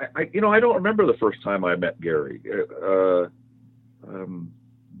 I don't remember the first time I met Garry,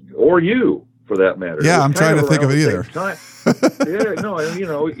 or you for that matter. Yeah, I'm trying to think of it either. Yeah, no,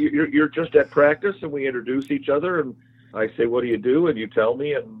 you're just at practice and we introduce each other and I say, "What do you do?" And you tell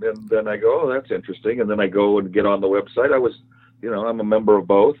me, and then I go, "Oh, that's interesting." And then I go and get on the website. I'm a member of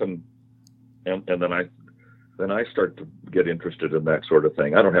both, and then I start to get interested in that sort of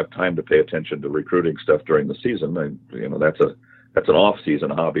thing. I don't have time to pay attention to recruiting stuff during the season. That's an off-season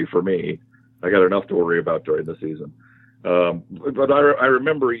hobby for me. I got enough to worry about during the season. But I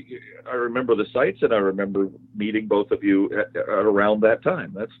remember the sites, and I remember meeting both of you at around that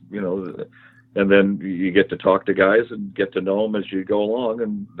time. That's and then you get to talk to guys and get to know them as you go along,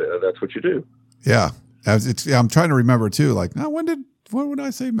 and that's what you do. Yeah. I'm trying to remember too. Like, when would I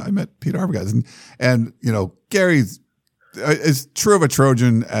say I met Pete Arbogast? And Garry's as true of a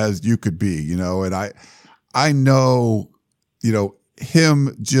Trojan as you could be. And I know,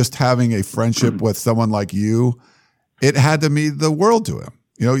 him just having a friendship with someone like you, it had to mean the world to him.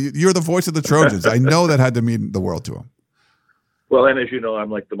 You're the voice of the Trojans. I know that had to mean the world to him. Well, and as you know, I'm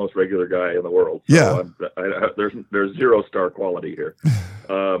like the most regular guy in the world. So yeah. There's 0-star quality here.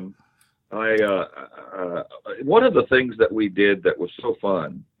 One of the things that we did that was so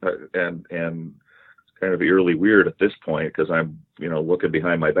fun and kind of eerily weird at this point, because I'm looking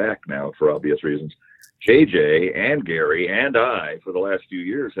behind my back now for obvious reasons. JJ and Garry and I, for the last few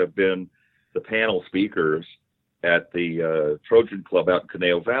years, have been the panel speakers at the Trojan Club out in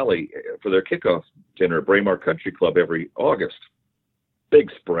Conejo Valley for their kickoff dinner at Braemar Country Club every August.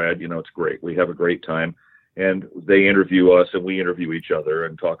 Big spread, it's great. We have a great time. And they interview us and we interview each other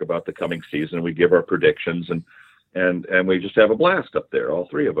and talk about the coming season. We give our predictions and we just have a blast up there, all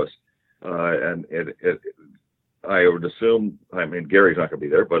three of us. I would assume, Gary's not going to be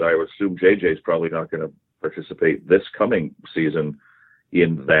there, but I would assume JJ's probably not going to participate this coming season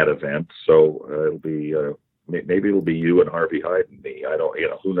in that event. So it'll be, maybe it'll be you and Harvey Hyde and me. I don't,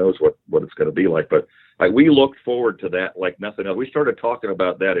 who knows what it's going to be like, but we looked forward to that like nothing else. We started talking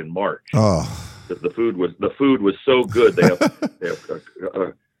about that in March. Oh. The food was so good. They have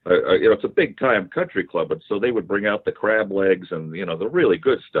it's a big time country club, and so they would bring out the crab legs and the really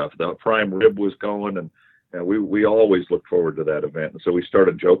good stuff. The prime rib was going, and we always looked forward to that event. And so we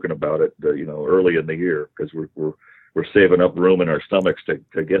started joking about it, early in the year because we're saving up room in our stomachs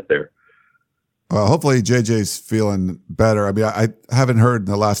to get there. Well, hopefully JJ's feeling better. I haven't heard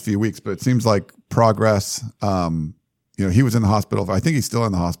in the last few weeks, but it seems like progress. He was in the hospital. I think he's still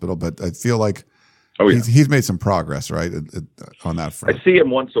in the hospital, but I feel like he's made some progress, right, on that front. I see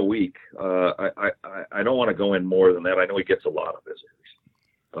him once a week. I don't want to go in more than that. I know he gets a lot of visitors.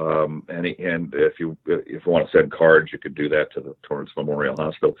 And if you want to send cards, you could do that to the Torrance Memorial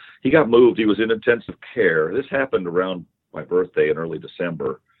Hospital. He got moved. He was in intensive care. This happened around my birthday in early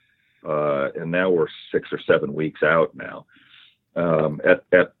December. And now we're 6 or 7 weeks out now.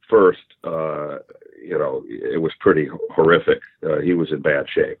 At first, it was pretty horrific. He was in bad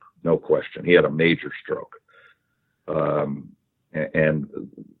shape, no question. He had a major stroke. And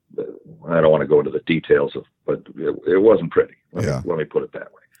I don't want to go into the details but it wasn't pretty. Let me put it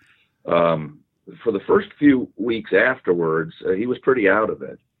that way. For the first few weeks afterwards, he was pretty out of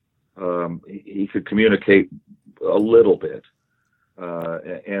it. He could communicate a little bit.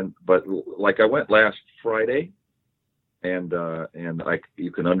 But like I went last Friday, and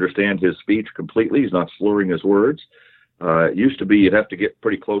you can understand his speech completely. He's not slurring his words. It used to be you'd have to get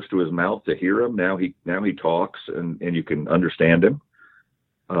pretty close to his mouth to hear him. Now he talks and you can understand him.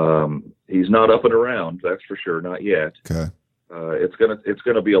 He's not up and around, that's for sure, not yet. Okay. It's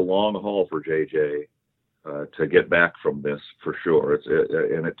gonna be a long haul for JJ to get back from this for sure.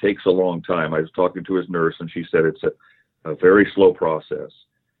 And it takes a long time. I was talking to his nurse, and she said it's a very slow process,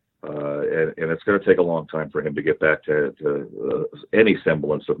 and it's going to take a long time for him to get back to any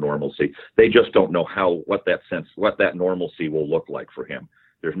semblance of normalcy. They just don't know what that normalcy will look like for him.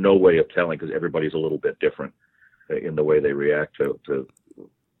 There's no way of telling because everybody's a little bit different in the way they react to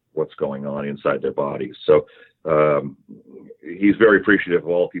what's going on inside their bodies. So he's very appreciative of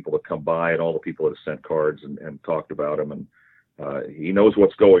all the people that come by and all the people that have sent cards and talked about him. And he knows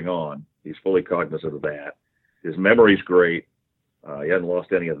what's going on. He's fully cognizant of that. His memory's great. He hasn't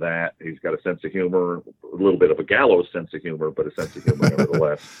lost any of that. He's got a sense of humor, a little bit of a gallows sense of humor, but a sense of humor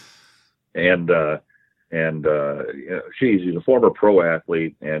nevertheless. And he's a former pro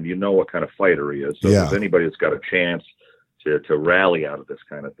athlete, and you know what kind of fighter he is. So if there's anybody that's got a chance to rally out of this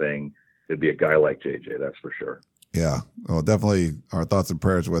kind of thing, it'd be a guy like JJ, that's for sure. Yeah. Well, definitely our thoughts and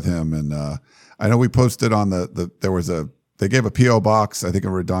prayers with him. And I know we posted on they gave a P.O. box, I think in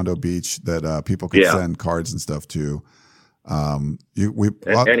Redondo Beach, that people could send cards and stuff to. And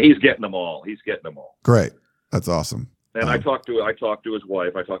he's getting them all. Great. That's awesome. And I talked to his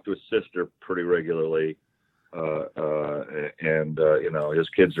wife. I talked to his sister pretty regularly. And his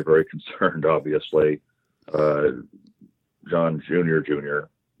kids are very concerned, obviously. John Jr.,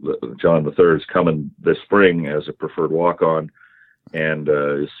 John III is coming this spring as a preferred walk-on, and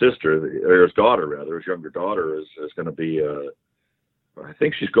his younger daughter is going to be, I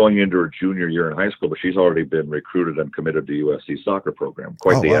think she's going into her junior year in high school, but she's already been recruited and committed to USC soccer program.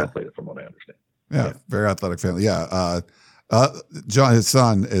 Quite the athlete, from what I understand. Yeah, very athletic family. Yeah, John, his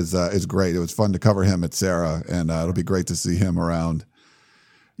son, is great. It was fun to cover him at Sarah, and it'll be great to see him around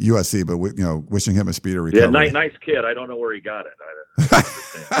USC, but wishing him a speedy recovery. Yeah, nice kid. I don't know where he got it.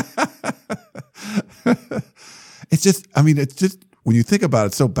 It's just when you think about it,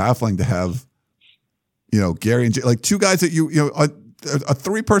 it's so baffling to have, Garry and like two guys that a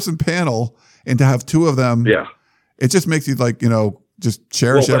 3-person panel, and to have two of them. Yeah, it just makes you just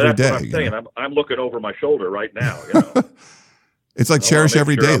cherish every day. What I'm saying. I'm looking over my shoulder right now. It's like cherish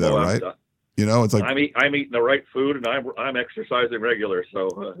every day, though, right? It's like I'm eating the right food and I'm exercising regular.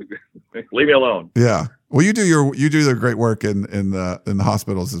 So leave me alone. Yeah. Well, you do the great work in the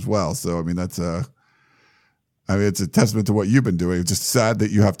hospitals as well. So I mean that's it's a testament to what you've been doing. It's just sad that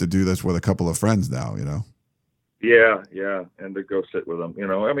you have to do this with a couple of friends now. Yeah, and to go sit with them.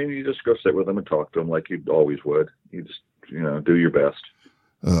 You just go sit with them and talk to them like you always would. You just do your best.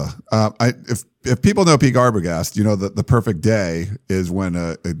 If people know Pete Arbogast, the perfect day is when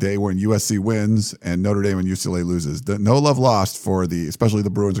a day when USC wins and Notre Dame and UCLA loses. No love lost for especially the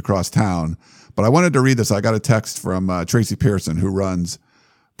Bruins across town. But I wanted to read this. I got a text from Tracy Pearson, who runs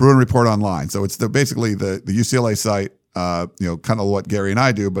Bruin Report Online. So it's basically the UCLA site, kind of what Garry and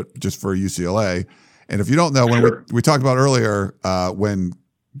I do, but just for UCLA. And if you don't know, when we talked about earlier, when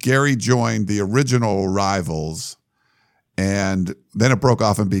Garry joined the original Rivals, and then it broke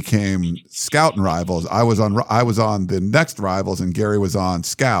off and became Scout and Rivals. I was on the next Rivals, and Garry was on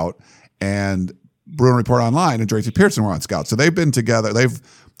Scout, and Bruin Report Online and Tracy Pearson were on Scout. So they've been together. They've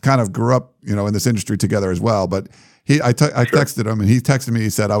kind of grew up, in this industry together as well. But I texted him, and he texted me. He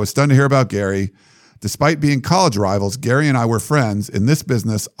said, "I was stunned to hear about Garry. Despite being college rivals, Garry and I were friends. In this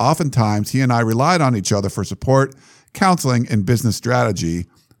business, oftentimes he and I relied on each other for support, counseling, and business strategy.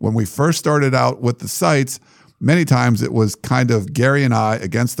 When we first started out with the sites, many times it was kind of Garry and I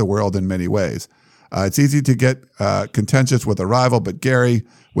against the world in many ways. It's easy to get contentious with a rival, but Garry,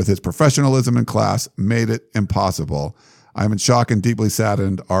 with his professionalism in class, made it impossible. I'm in shock and deeply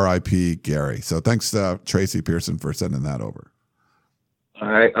saddened. R.I.P. Garry." So thanks, Tracy Pearson, for sending that over.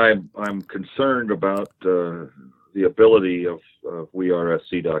 I'm concerned about the ability of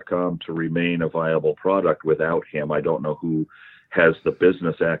WeAreSC.com to remain a viable product without him. I don't know who has the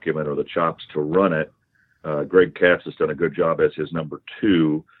business acumen or the chops to run it. Greg Katz has done a good job as his number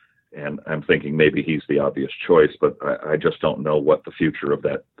 2, and I'm thinking maybe he's the obvious choice, but I just don't know what the future of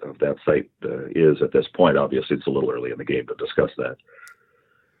that site is at this point. Obviously, it's a little early in the game to discuss that.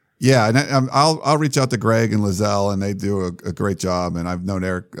 Yeah, and I'll reach out to Greg and Lizelle, and they do a great job. And I've known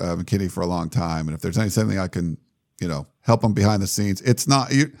Eric McKinney for a long time, and if there's anything I can, help them behind the scenes, it's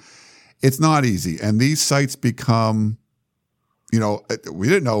not easy. And these sites become, we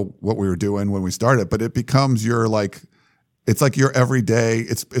didn't know what we were doing when we started, but it becomes it's like your everyday.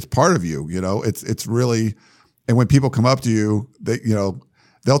 It's part of you. It's really, and when people come up to you,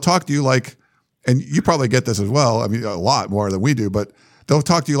 they'll talk to you like and you probably get this as well. I mean, a lot more than we do, but they'll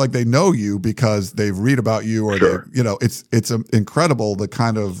talk to you like they know you because they've read about you, or Sure. it's incredible the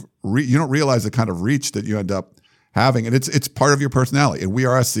kind of you don't realize the kind of reach that you end up having, and it's part of your personality. And We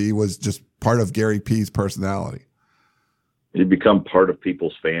Are SC was just part of Garry P's personality. You become part of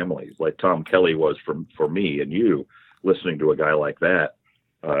people's families, like Tom Kelly was for me and you. Listening to a guy like that,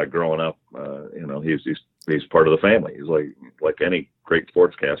 growing up, he's part of the family. He's like any great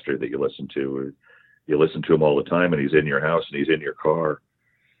sportscaster that you listen to. You listen to him all the time, and he's in your house and he's in your car.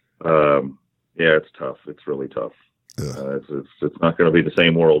 Yeah, it's tough. It's really tough. Yeah. It's not going to be the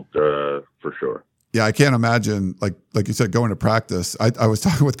same world for sure. Yeah, I can't imagine, like you said, going to practice. I was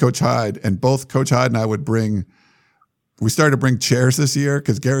talking with Coach Hyde, and both Coach Hyde and I we started to bring chairs this year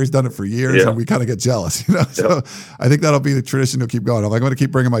because Gary's done it for years, and we kind of get jealous, So I think that'll be the tradition to keep going. I'm going to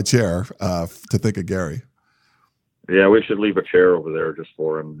keep bringing my chair to think of Garry. Yeah, we should leave a chair over there just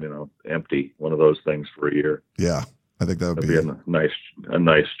for him, empty, one of those things for a year. Yeah, I think that'd be a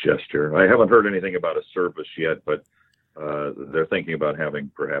nice gesture. I haven't heard anything about a service yet, but they're thinking about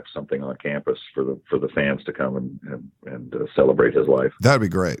having perhaps something on campus for the fans to come and celebrate his life. That'd be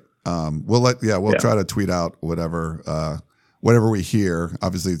great. We'll try to tweet out whatever we hear.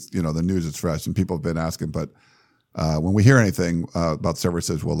 Obviously, the news is fresh and people have been asking, but when we hear anything about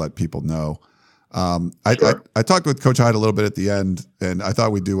services, we'll let people know. Sure. I talked with Coach Hyde a little bit at the end, and I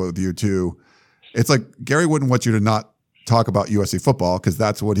thought we'd do it with you too. It's like Garry wouldn't want you to not talk about USC football because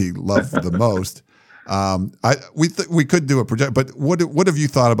that's what he loved the most. We could do a project, but what have you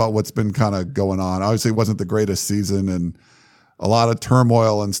thought about what's been kind of going on? Obviously, it wasn't the greatest season and a lot of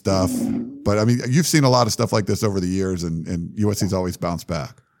turmoil and stuff. But I mean, you've seen a lot of stuff like this over the years, and USC's always bounced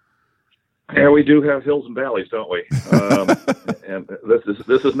back. Yeah, we do have hills and valleys, don't we? And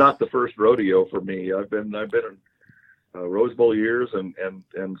this is not the first rodeo for me. I've been in Rose Bowl years and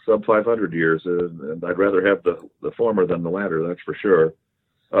sub 500 years, and I'd rather have the former than the latter. That's for sure.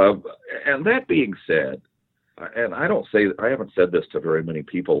 And that being said, and I haven't said this to very many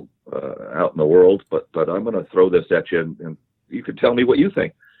people out in the world, but I'm going to throw this at you, and you can tell me what you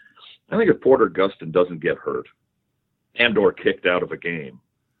think. I think if Porter Gustin doesn't get hurt and or kicked out of a game,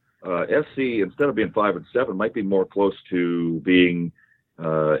 SC, instead of being 5-7, might be more close to being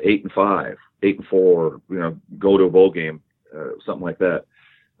 8-5, 8-4. Go to a bowl game, something like that.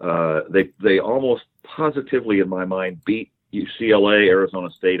 They almost positively, in my mind, beat UCLA, Arizona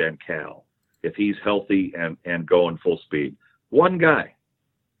State, and Cal if he's healthy and going full speed. One guy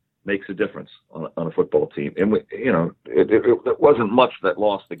makes a difference on a football team, and it wasn't much that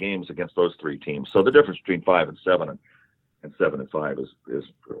lost the games against those three teams. So the difference between 5-7 and 7-5 is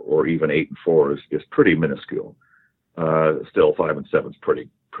or even 8-4 is pretty minuscule. Still 5-7 is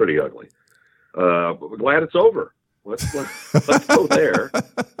pretty ugly. But we're glad it's over. Let's go there.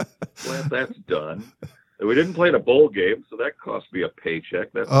 Glad that's done. We didn't play in a bowl game, so that cost me a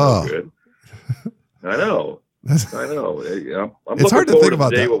paycheck. That's not good. I know. I'm it's hard to think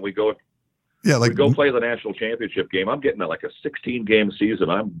about that when we go. Yeah, we go play the national championship game. I'm getting like a 16-game season.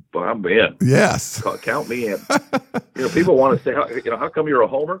 I'm in. Yes, count me in. People want to say, how come you're a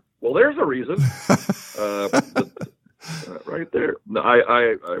homer? Well, there's a reason. Right there. No,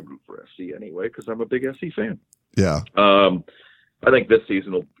 I root for SC anyway because I'm a big SC fan. Yeah. I think this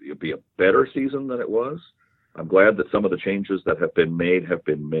season will be a better season than it was. I'm glad that some of the changes that have been made have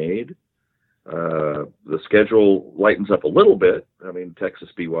been made. The schedule lightens up a little bit. I mean, Texas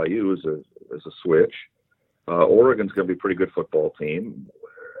BYU is a switch. Oregon's going to be a pretty good football team.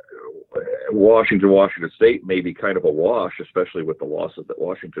 Washington State may be kind of a wash, especially with the losses that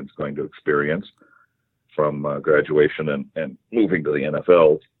Washington's going to experience from graduation and moving to the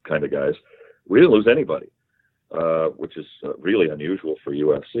NFL kind of guys. We didn't lose anybody, which is really unusual for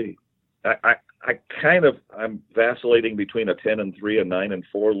USC. I'm vacillating between a 10-3 and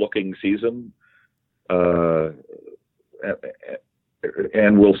 9-4 looking season, and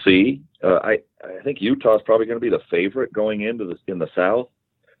we'll see. I think Utah's probably going to be the favorite going into in the South.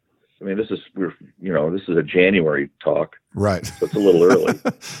 I mean, this is a January talk, right? So it's a little early.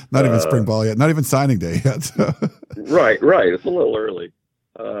 Not even spring ball yet. Not even signing day yet. So. Right. It's a little early.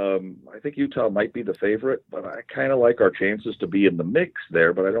 I think Utah might be the favorite, but I kind of like our chances to be in the mix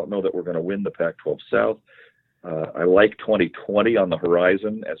there, but I don't know that we're going to win the Pac-12 South. I like 2020 on the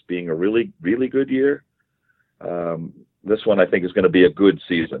horizon as being a really, really good year. This one I think is going to be a good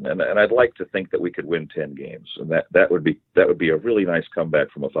season, and I'd like to think that we could win 10 games, and that would be a really nice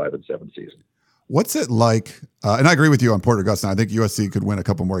comeback from a 5-7 season. What's it like? And I agree with you on Porter Gustin. I think USC could win a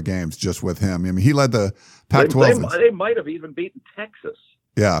couple more games just with him. I mean, he led the Pac-12. They might have even beaten Texas.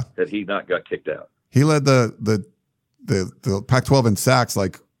 Yeah, that he not got kicked out. He led the Pac-12 in sacks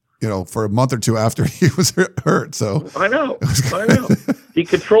like for a month or two after he was hurt. So I know. He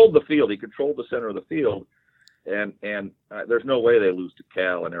controlled the field. He controlled the center of the field. And there's no way they lose to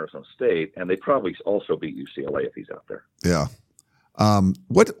Cal and Arizona State, and they probably also beat UCLA if he's out there. Yeah.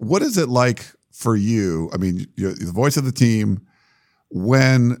 What is it like for you? I mean, you're the voice of the team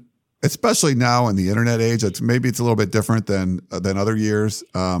when, especially now in the internet age, maybe it's a little bit different than other years.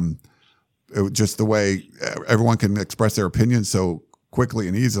 Just the way everyone can express their opinion so quickly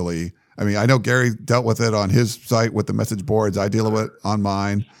and easily. I mean, I know Garry dealt with it on his site with the message boards. I deal with it on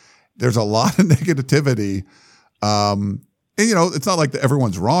mine. There's a lot of negativity. And it's not like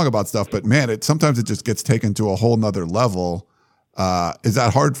everyone's wrong about stuff, but man, sometimes it just gets taken to a whole nother level. Is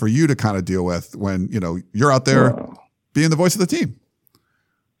that hard for you to kind of deal with when, you're out there being the voice of the team?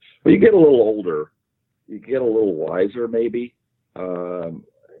 Well, you get a little older, you get a little wiser maybe,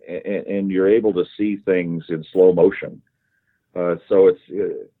 and you're able to see things in slow motion. So it's,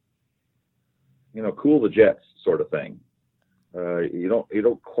 cool the jets sort of thing. You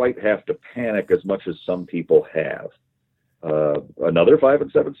don't quite have to panic as much as some people have. Another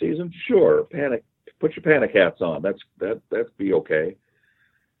 5-7 season, sure, panic. Put your panic hats on. That's be okay.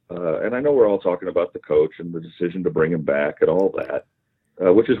 And I know we're all talking about the coach and the decision to bring him back and all that,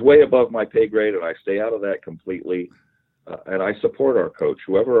 which is way above my pay grade, and I stay out of that completely. And I support our coach,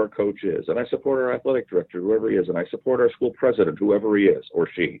 whoever our coach is, and I support our athletic director, whoever he is, and I support our school president, whoever he is or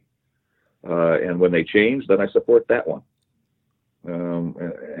she. And when they change, then I support that one.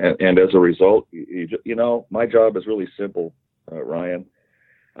 And as a result, my job is really simple, Ryan.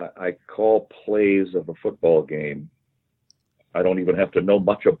 I call plays of a football game. I don't even have to know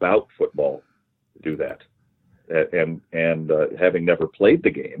much about football to do that. And having never played the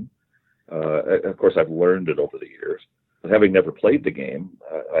game, of course, I've learned it over the years. But having never played the game,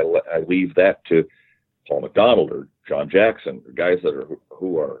 I leave that to Paul McDonald or John Jackson, guys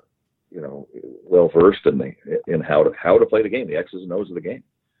who are well versed in how to play the game, the X's and O's of the game.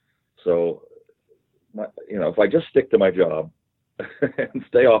 So, if I just stick to my job and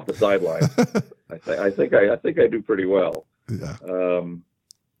stay off the sideline, I think I do pretty well. Yeah.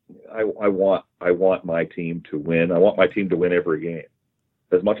 I want my team to win. I want my team to win every game,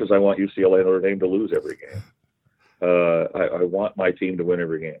 as much as I want UCLA and Notre Dame to lose every game. I want my team to win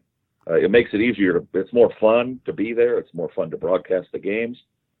every game. It makes it easier. It's more fun to be there. It's more fun to broadcast the games.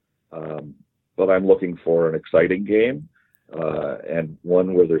 But I'm looking for an exciting game, and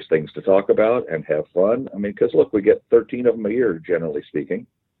one where there's things to talk about and have fun. I mean, because look, we get 13 of them a year, generally speaking,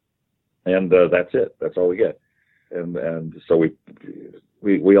 and that's it. That's all we get. And so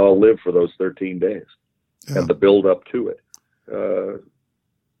we all live for those 13 days and the build up to it.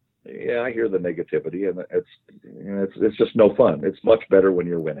 I hear the negativity, and it's just no fun. It's much better when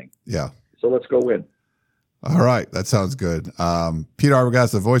you're winning. Yeah. So let's go win. All right. That sounds good. Pete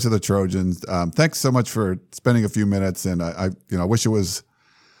Arbogast, the voice of the Trojans. Thanks so much for spending a few minutes. And I wish it was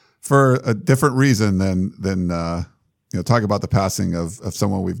for a different reason than talking about the passing of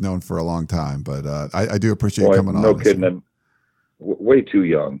someone we've known for a long time. But I do appreciate you coming on. No kidding. I'm way too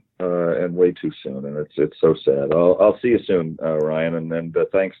young and way too soon. And it's so sad. I'll see you soon, Ryan. And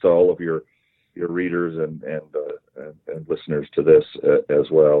thanks to all of your readers and listeners to this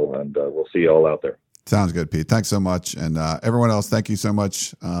as well. And we'll see you all out there. Sounds good, Pete. Thanks so much. And everyone else, thank you so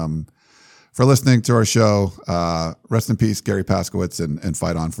much for listening to our show. Rest in peace, Garry Paskwietz, and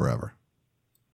fight on forever.